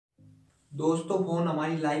दोस्तों, फोन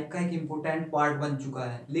हमारी लाइफ का एक इम्पोर्टेंट पार्ट बन चुका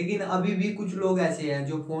है, लेकिन अभी भी कुछ लोग ऐसे हैं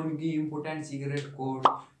जो फोन की important secret code,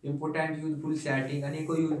 important useful setting,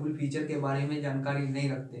 अनेकों यूजफुल फीचर के बारे में जानकारी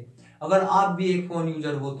नहीं रखते। अगर आप भी एक फोन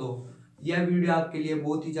यूजर हो तो यह वीडियो आपके लिए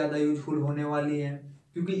बहुत ही ज़्यादा यूजफुल होने वाली है,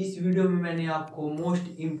 क्योंकि इस वीडियो में मैंने आपको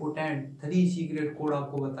मोस्ट इम्पोर्टेंट 3 सीक्रेट कोड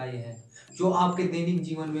आपको बताए हैं जो आपके दैनिक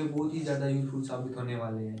जीवन में बहुत ही ज़्यादा यूजफुल साबित होने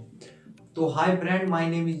वाले हैं। तो hi friend, my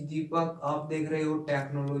name is दीपक। आप देख रहे हो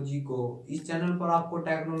टेक्नोलॉजी को। इस चैनल पर आपको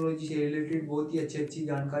टेक्नोलॉजी से रिलेटेड बहुत ही अच्छी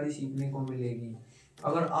जानकारी सीखने को मिलेगी।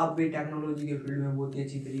 अगर आप भी टेक्नोलॉजी के फील्ड में बहुत ही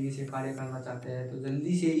अच्छी तरीके से कार्य करना चाहते हैं तो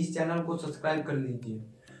जल्दी से इस चैनल को सब्सक्राइब कर लीजिए।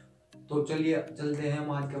 तो चलिए चलते हैं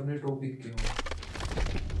हम आज के अपने टॉपिक की ओर।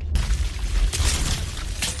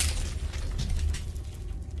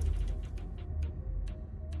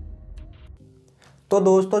 तो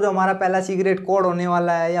दोस्तों, जो हमारा पहला सीक्रेट कोड होने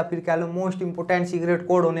वाला है या फिर कह लो मोस्ट इम्पोर्टेंट सीक्रेट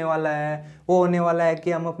कोड होने वाला है, वो होने वाला है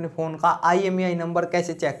कि हम अपने फ़ोन का IMEI नंबर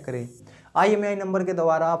कैसे चेक करें। IMEI नंबर के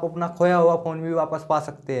द्वारा आप अपना खोया हुआ फ़ोन भी वापस पा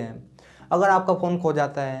सकते हैं। अगर आपका फ़ोन खो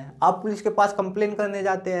जाता है, आप पुलिस के पास कंप्लेन करने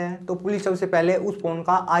जाते हैं, तो पुलिस सबसे पहले उस फ़ोन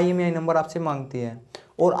का IMEI नंबर आपसे मांगती है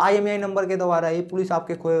और IMEI नंबर के द्वारा ही पुलिस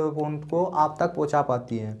आपके खोए हुए फ़ोन को आप तक पहुँचा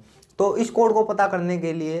पाती है। तो इस कोड को पता करने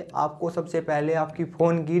के लिए आपको सबसे पहले आपकी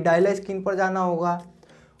फ़ोन की डायलर स्क्रीन पर जाना होगा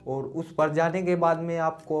और उस पर जाने के बाद में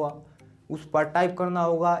आपको उस पर टाइप करना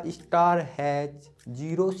होगा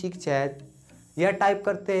 *#06#। यह टाइप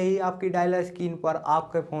करते ही आपकी डायलर स्क्रीन पर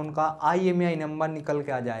आपके फ़ोन का IMEI नंबर निकल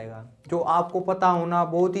के आ जाएगा, जो आपको पता होना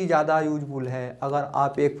बहुत ही ज़्यादा यूजफुल है अगर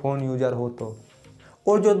आप एक फ़ोन यूज़र हो तो।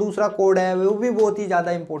 और जो दूसरा कोड है वो भी बहुत ही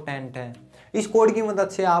ज़्यादा इम्पोर्टेंट है। इस कोड की मदद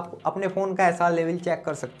से आप अपने फ़ोन का SR लेवल चेक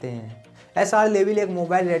कर सकते हैं। SR लेवल एक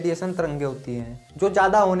मोबाइल रेडिएशन तरंगें होती हैं जो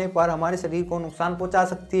ज़्यादा होने पर हमारे शरीर को नुकसान पहुंचा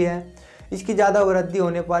सकती है। इसकी ज़्यादा वृद्धि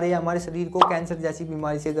होने पर यह हमारे शरीर को कैंसर जैसी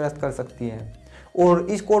बीमारी से ग्रस्त कर सकती है। और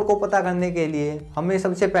इस कोड को पता करने के लिए हमें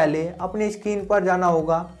सबसे पहले अपनी स्क्रीन पर जाना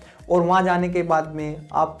होगा और वहाँ जाने के बाद में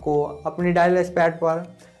आपको अपनी डायलर पैड पर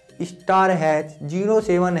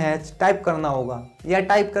 *#07# टाइप करना होगा। यह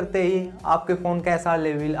टाइप करते ही आपके फ़ोन का SR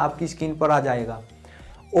लेवल आपकी स्क्रीन पर आ जाएगा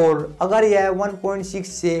और अगर यह 1.6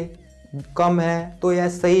 से कम है तो यह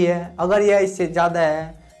सही है, अगर यह इससे ज़्यादा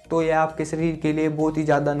है तो यह आपके शरीर के लिए बहुत ही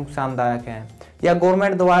ज़्यादा नुकसानदायक है। यह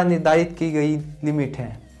गवर्नमेंट द्वारा निर्धारित की गई लिमिट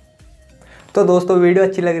है। तो दोस्तों, वीडियो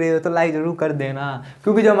अच्छी लग रही हो तो लाइक ज़रूर कर देना,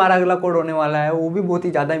 क्योंकि जो हमारा अगला कोड होने वाला है वो भी बहुत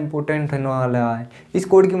ही ज़्यादा इंपॉर्टेंट होने वाला है। इस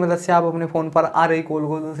कोड की मदद से आप अपने फ़ोन पर आ रही कॉल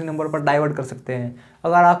को दूसरे नंबर पर डाइवर्ट कर सकते हैं।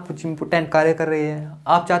 अगर आप कुछ इंपॉर्टेंट कार्य कर रहे हैं,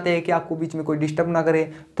 आप चाहते हैं कि आपको बीच में कोई डिस्टर्ब ना करे,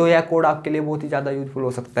 तो यह कोड आपके लिए बहुत ही ज़्यादा यूजफुल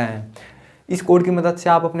हो सकता है। इस कोड की मदद से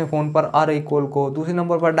आप अपने फ़ोन पर आ रही कॉल को दूसरे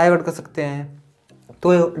नंबर पर डाइवर्ट कर सकते हैं।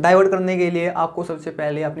 तो डाइवर्ट करने के लिए आपको सबसे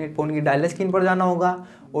पहले अपने फ़ोन की डायलर स्क्रीन पर जाना होगा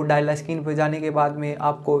और डायलर स्क्रीन पर जाने के बाद में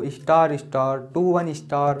आपको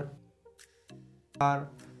 ***21*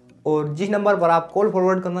 और जिस नंबर पर आप कॉल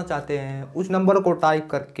फॉरवर्ड करना चाहते हैं उस नंबर को टाइप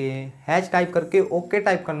करके ओके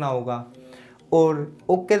टाइप करना होगा। और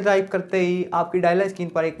ओके टाइप करते ही आपकी डायलर स्क्रीन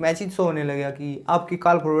पर एक मैसेज शो होने लगेगा कि आपकी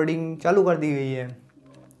कॉल फॉरवर्डिंग चालू कर दी गई है।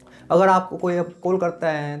 अगर आपको कोई कॉल करता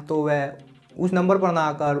है तो वह उस नंबर पर ना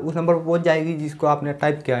आकर उस नंबर पर पहुंच जाएगी जिसको आपने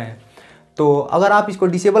टाइप किया है। तो अगर आप इसको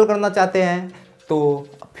डिसेबल करना चाहते हैं तो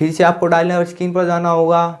फिर से आपको डायलर स्क्रीन पर जाना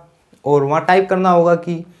होगा और वहाँ टाइप करना होगा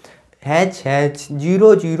कि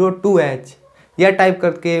 #002#। यह टाइप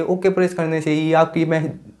करके ओके प्रेस करने से ही आपकी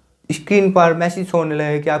स्क्रीन पर मैसेज होने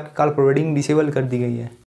लगेगा कि आपकी कॉल फॉरवर्डिंग डिसेबल कर दी गई है।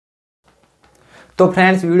 तो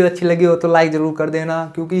फ्रेंड्स, वीडियो अच्छी लगी हो तो लाइक ज़रूर कर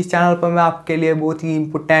देना, क्योंकि इस चैनल पर मैं आपके लिए बहुत ही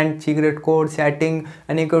इंपॉर्टेंट सीक्रेट कोड, सेटिंग,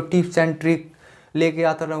 अनेकों टिप्स एंड ट्रिक लेके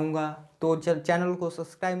आता रहूँगा। तो चैनल को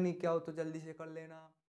सब्सक्राइब नहीं किया हो तो जल्दी से कर लेना।